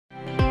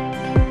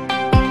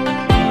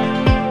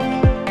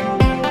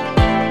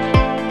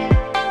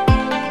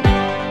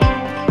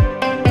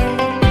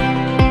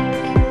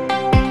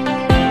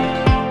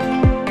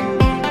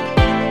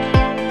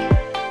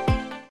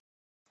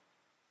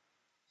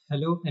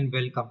Hello and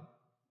welcome.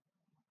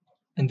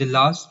 In the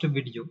last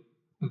video,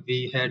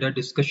 we had a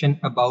discussion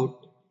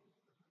about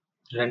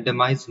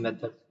randomized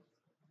method.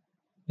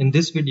 In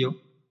this video,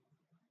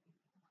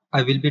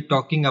 I will be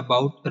talking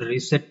about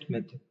reset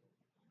method.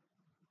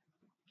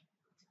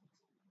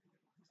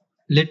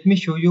 Let me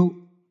show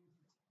you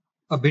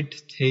a bit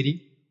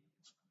theory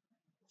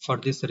for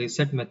this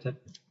reset method,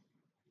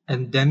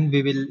 and then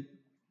we will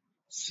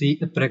see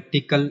a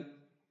practical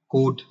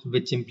code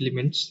which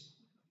implements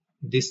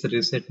this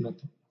reset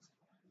method.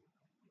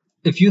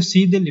 If you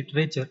see the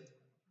literature,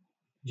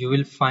 you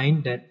will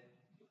find that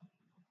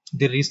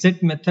the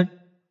reset method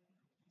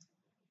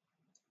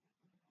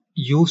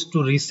used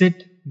to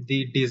reset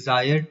the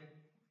desired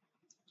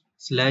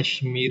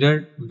 /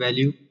 mirrored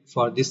value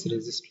for this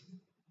register.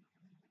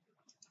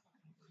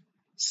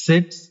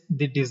 Sets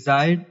the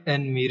desired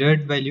and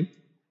mirrored value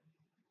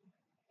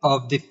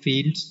of the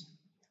fields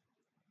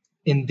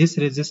in this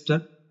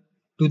register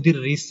to the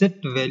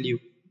reset value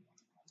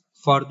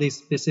for the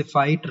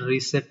specified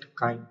reset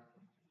kind.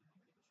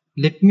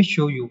 Let me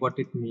show you what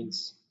it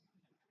means.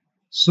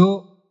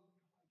 So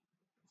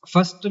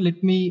first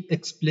let me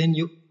explain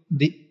you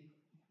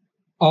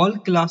all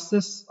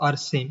classes are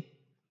same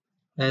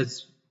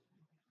as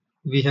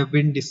we have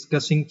been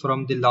discussing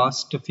from the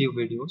last few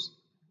videos.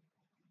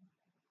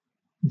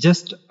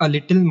 Just a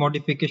little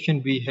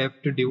modification we have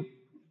to do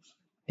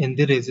in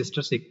the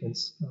register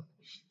sequence.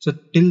 So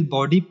till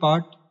body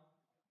part,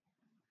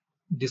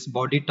 this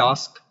body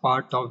task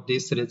part of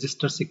this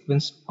register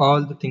sequence,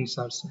 all the things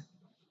are same.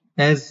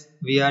 As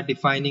we are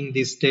defining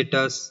the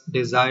status,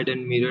 desired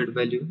and mirrored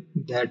value,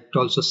 that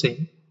also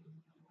same.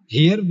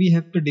 Here we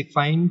have to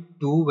define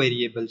two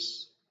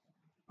variables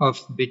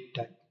of bit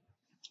type.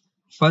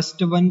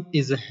 First one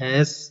is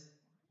has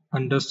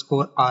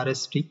underscore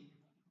RST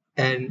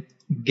and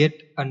get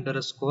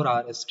underscore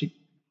RST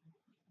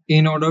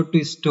in order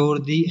to store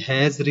the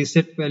has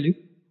reset value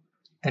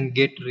and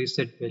get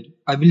reset value.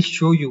 I will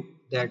show you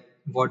that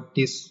what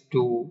these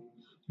two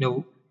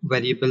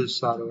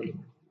variables are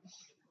available.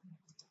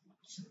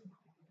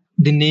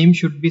 The name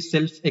should be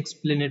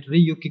self-explanatory.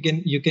 You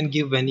can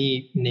give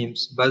any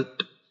names,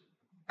 but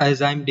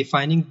as I'm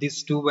defining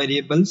these two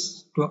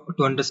variables to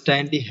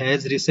understand the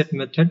has reset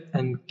method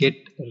and get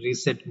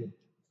reset method.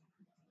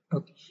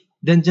 Okay.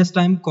 Then just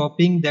I'm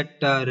copying that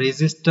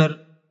register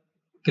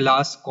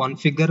class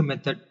configure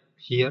method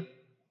here.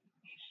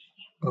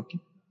 Okay.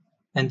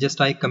 And just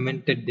I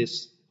commented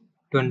this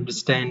to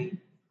understand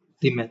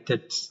the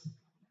methods.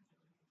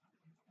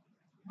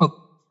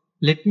 Okay.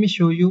 Let me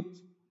show you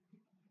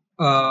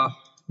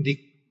the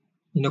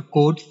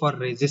code for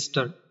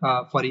register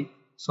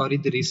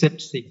the reset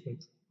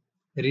sequence,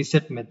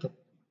 reset method.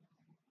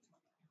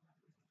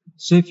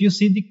 So if you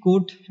see the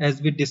code,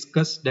 as we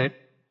discussed, that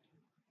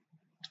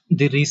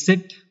the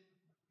reset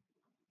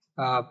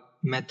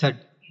method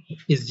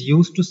is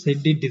used to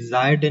set the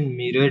desired and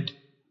mirrored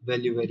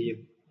value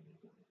variable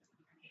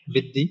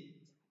with the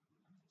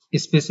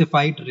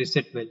specified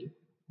reset value.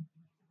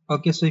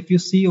 Okay, so if you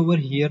see over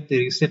here the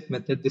reset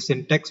method, the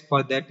syntax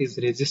for that is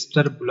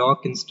register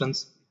block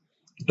instance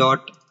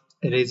dot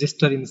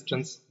register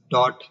instance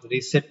dot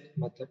reset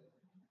method.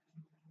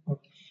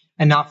 Okay.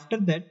 And after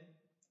that,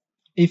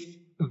 if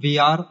we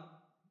are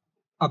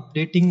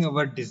updating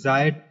our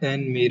desired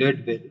and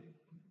mirrored value,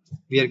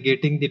 we are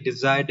getting the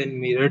desired and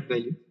mirrored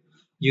value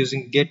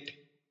using get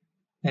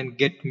and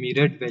get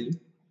mirrored value,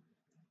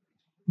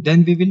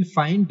 then we will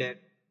find that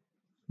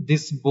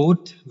this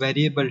both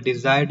variable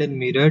desired and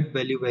mirrored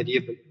value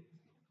variable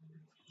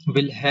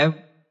will have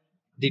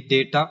the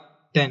data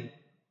 10,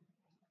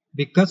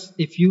 because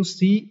if you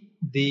see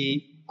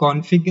the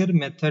configure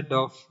method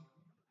of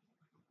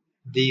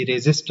the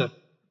register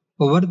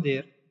over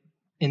there,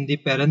 in the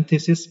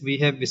parenthesis we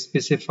have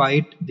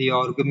specified the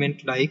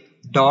argument like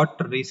dot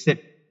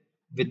reset.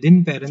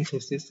 Within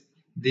parenthesis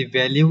the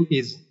value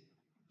is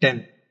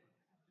 10.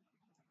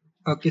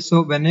 Okay,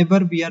 so whenever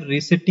we are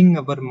resetting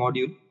our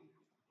module,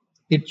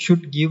 it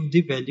should give the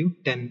value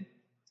 10.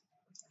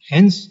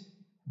 Hence,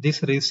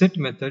 this reset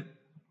method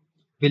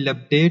will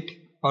update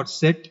or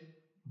set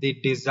the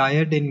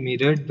desired and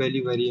mirrored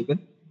value variable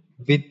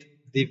with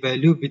the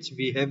value which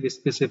we have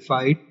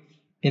specified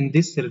in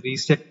this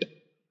reset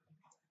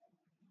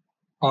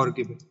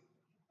argument.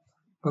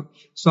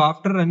 Okay. So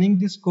after running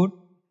this code,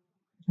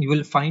 you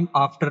will find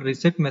after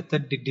reset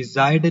method the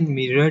desired and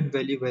mirrored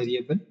value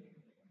variable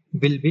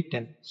will be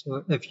 10.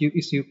 So if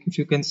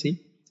you can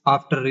see,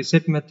 after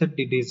reset method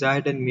the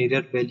desired and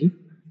mirrored value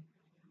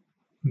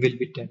will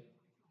be 10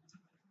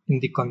 in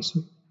the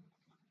console.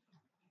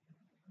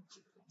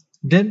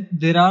 Then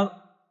there are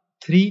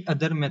three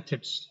other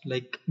methods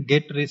like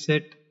get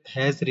reset,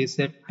 has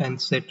reset and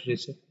set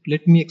reset.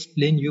 Let me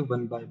explain you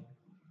one by one.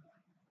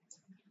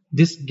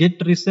 This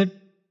get reset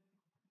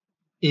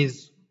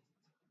is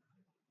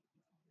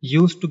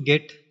used to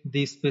get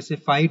the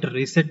specified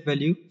reset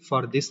value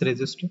for this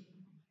register,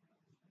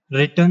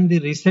 return the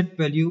reset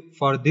value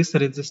for this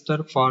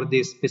register for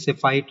the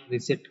specified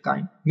reset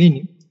kind,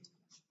 meaning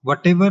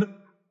whatever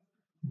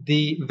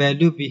the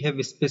value we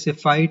have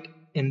specified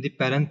in the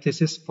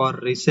parenthesis for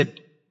reset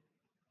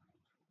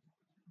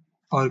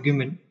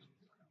argument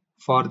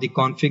for the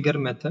configure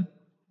method.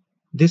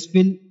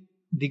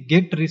 The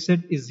get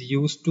reset is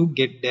used to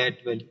get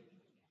that value.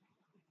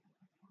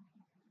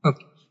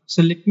 Okay,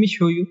 so let me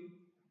show you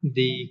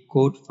the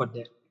code for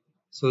that.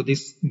 So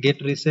this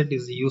get reset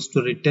is used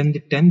to return the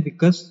 10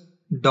 because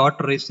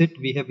dot reset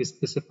we have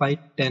specified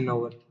 10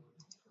 over here.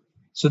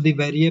 So the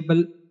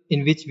variable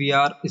in which we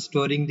are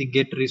storing the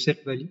get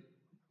reset value,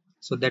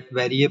 so that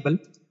variable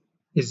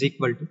is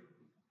equal to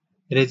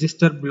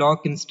register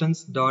block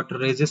instance dot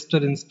register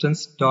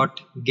instance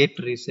dot get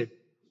reset,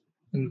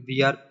 and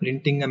we are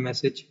printing a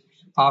message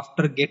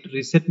after get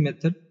reset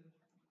method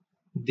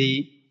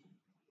the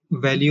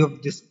value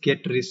of this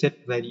get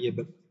reset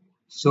variable.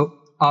 So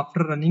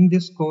after running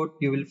this code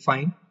you will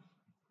find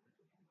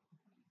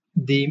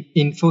the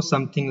info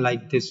something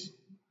like this.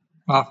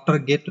 After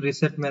get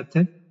reset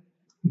method,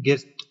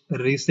 get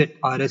reset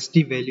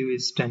RST value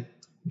is 10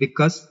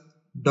 because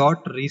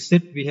dot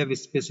reset we have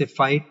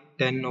specified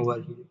 10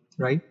 over here,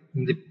 right,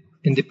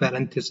 in the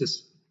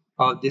parenthesis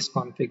of this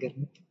configure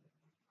method.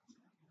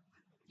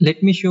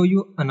 Let me show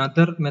you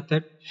another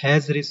method,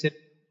 has reset.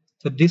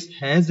 So this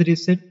has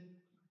reset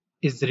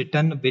is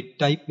written a bit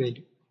type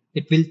value.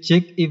 It will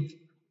check if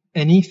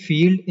any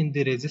field in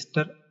the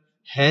register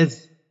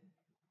has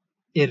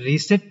a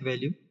reset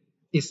value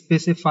is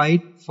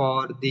specified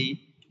for the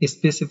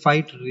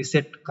specified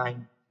reset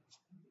kind.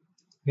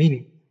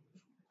 Meaning,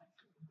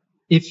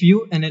 if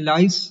you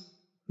analyze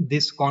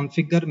this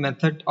configure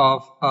method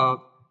of a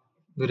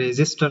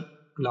register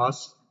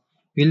class,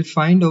 we'll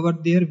find over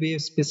there we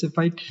have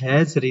specified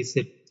has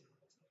reset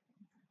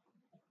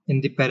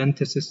in the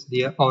parenthesis,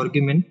 the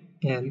argument,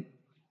 and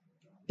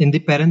in the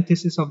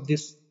parenthesis of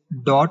this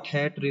dot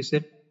has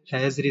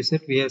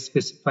reset we have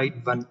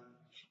specified 1.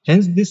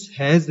 Hence this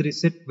has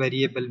reset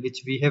variable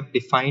which we have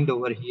defined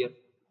over here,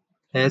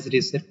 has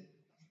reset,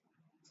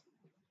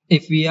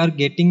 if we are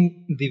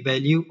getting the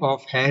value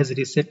of has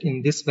reset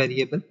in this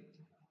variable,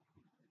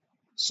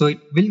 so it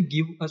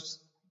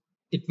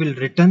will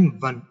return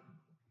 1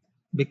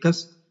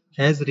 because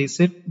has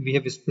reset we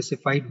have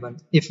specified 1.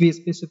 If we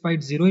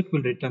specified 0, it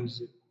will return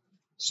 0.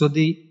 So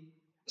the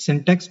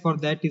syntax for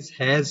that is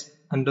has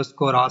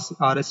underscore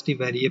rst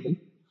variable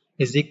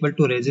is equal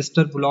to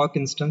register block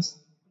instance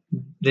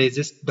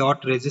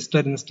dot register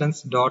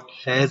instance dot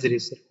has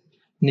reset.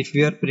 And if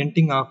we are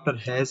printing after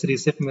has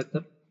reset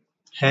method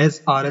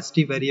has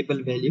rst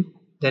variable value,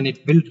 then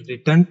it will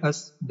return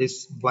us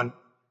this 1.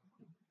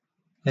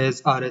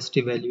 Has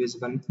rst value is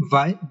 1.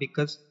 Why?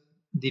 Because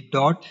the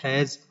dot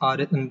has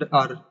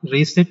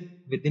reset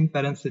within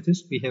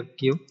parentheses we have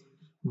give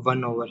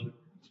 1 over here.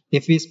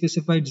 If we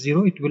specified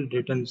 0, it will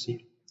return 0.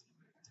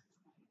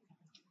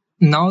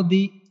 Now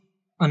the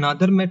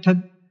another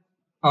method,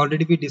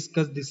 already we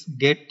discussed this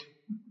get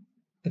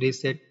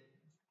reset,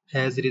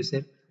 has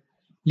reset.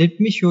 Let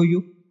me show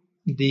you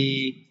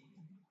the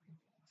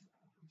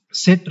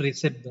set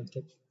reset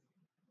method.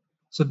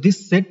 So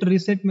this set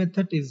reset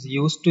method is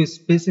used to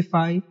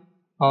specify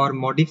or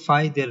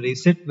modify the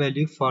reset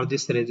value for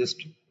this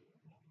register.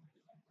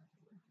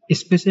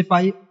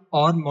 Specify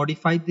or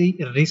modify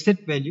the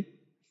reset value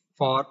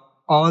for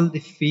all the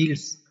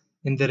fields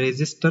in the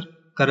register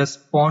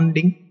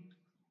corresponding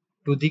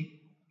to the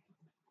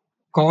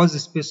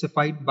cause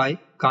specified by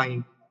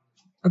kind.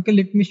 Okay,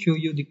 let me show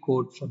you the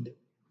code for that.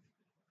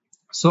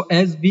 So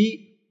as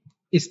we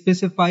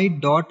specify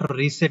dot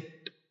reset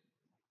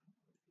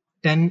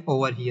 10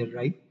 over here,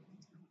 right?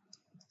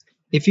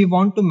 If you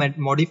want to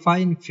modify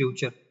in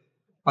future,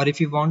 or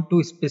if you want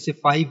to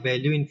specify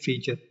value in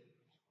future,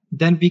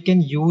 then we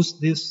can use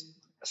this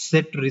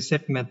set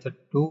reset method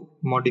to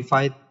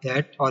modify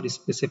that or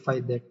specify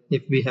that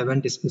if we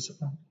haven't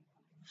specified.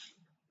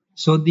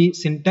 So the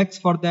syntax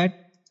for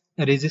that,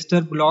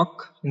 register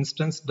block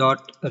instance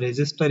dot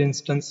register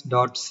instance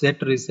dot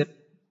set reset,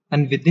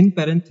 and within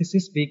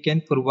parenthesis we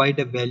can provide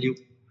a value.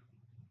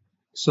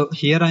 So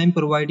here I am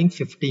providing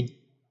 15.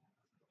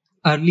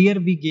 Earlier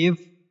we gave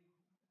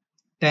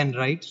 10,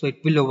 right? So it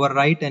will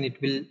overwrite and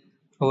it will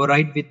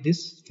override with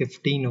this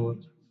 15 over.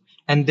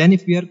 And then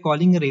if we are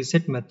calling a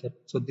reset method,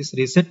 so this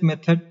reset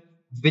method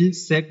will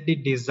set the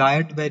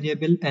desired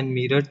variable and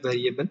mirrored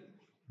variable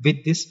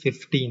with this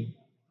 15.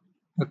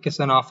 Okay,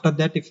 so after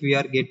that, if we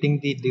are getting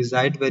the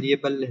desired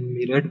variable and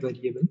mirrored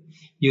variable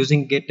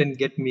using get and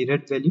get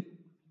mirrored value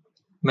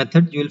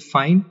method, you will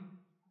find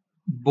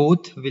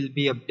both will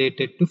be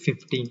updated to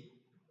 15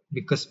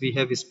 because we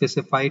have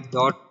specified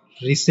dot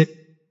reset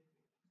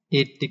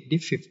 8 degree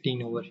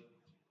 15 over.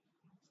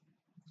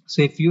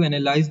 So if you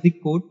analyze the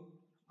code,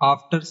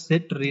 after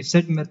set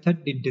reset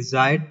method, the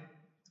desired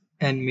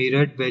and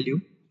mirrored value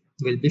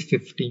will be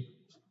 15.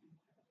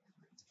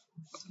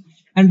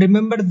 And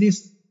remember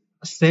this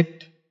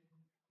set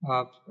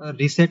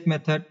reset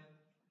method,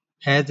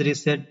 has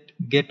reset,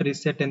 get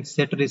reset and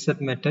set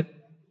reset method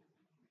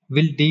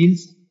will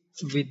deals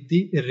with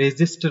the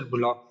register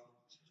block,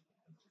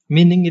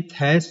 meaning it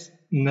has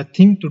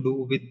nothing to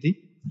do with the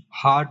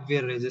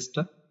hardware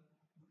register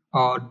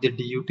or the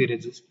DUT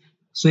register.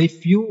 So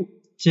if you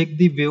check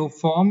the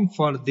waveform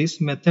for this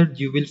method,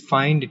 you will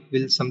find it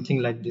will something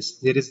like this.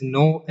 There is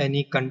no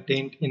any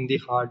content in the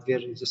hardware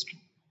register.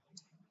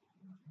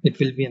 It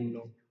will be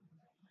unknown.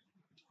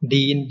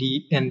 D in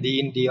D and D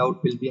in D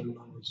out will be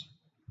unknown also.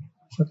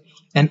 Okay.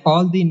 And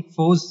all the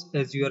infos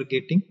as you are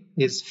getting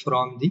is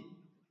from the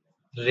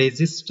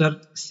register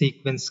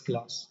sequence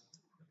class,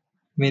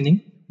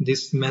 meaning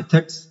this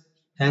methods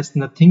has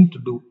nothing to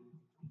do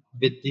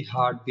with the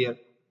hardware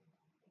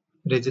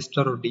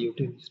register or DUT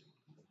register.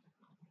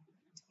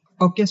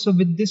 Okay, so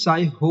with this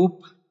I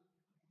hope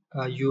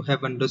you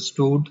have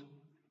understood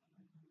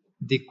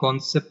the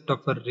concept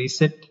of a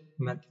reset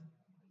method.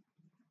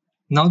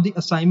 Now the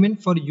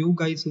assignment for you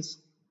guys is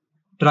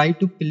try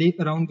to play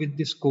around with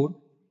this code,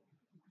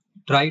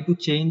 try to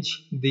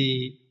change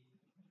the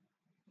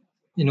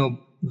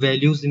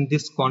values in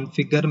this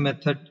configure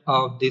method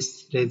of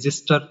this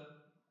register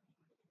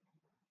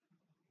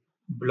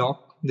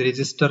block, the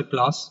register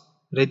class,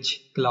 reg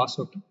class.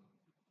 Okay,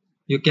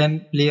 you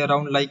can play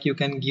around, like you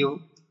can give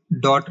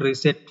dot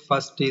reset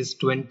first is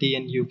 20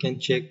 and you can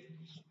check,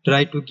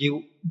 try to give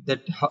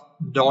that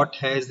dot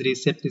has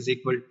reset is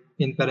equal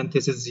in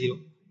parenthesis 0,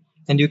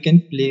 and you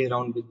can play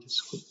around with this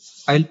code.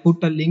 I'll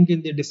put a link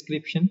in the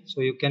description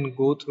so you can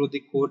go through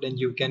the code and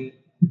you can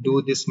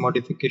do this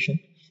modification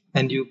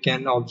and you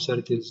can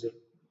observe this.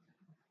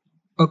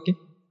 Okay,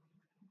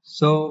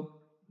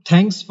 so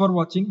thanks for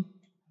watching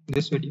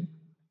this video.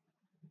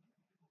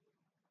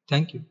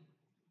 Thank you.